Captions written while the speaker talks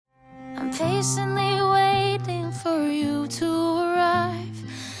patiently waiting for you to arrive.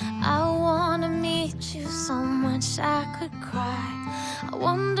 I wanna meet you so much I could cry. I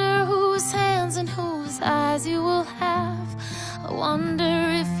wonder whose hands and whose eyes you will have. I wonder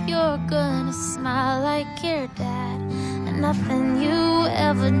if you're gonna smile like your dad, and nothing you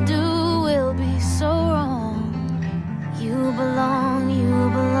ever do will be so wrong. You belong, you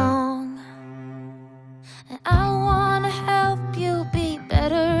belong. And I wanna help you be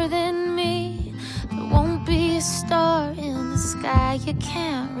better than me. There won't be a star in the sky you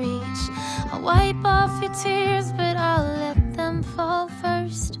can't reach. I'll wipe off your tears, but I'll let them fall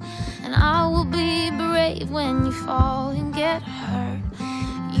first. And I will be brave when you fall and get hurt.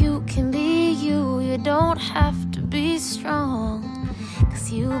 You can be you, you don't have to be strong.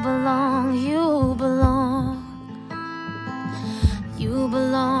 'Cause you belong, you belong. You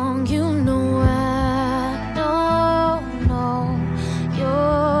belong, you know I don't know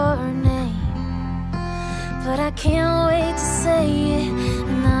your name, but I can't wait to say it.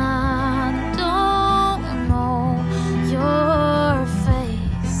 And I don't know your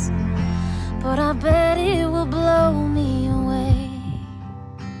face, but I bet it will blow me away.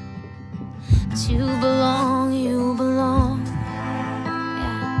 But you belong, you belong.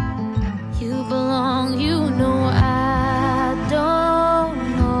 Yeah. You belong, you know I don't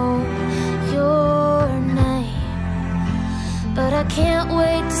know your name, but I can't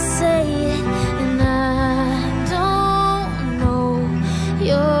wait to say it. And I don't know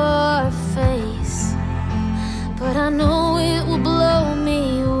your face, but I know it will blow me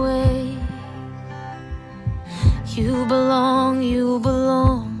away. You belong, you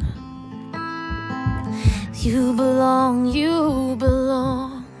belong. You belong, you belong.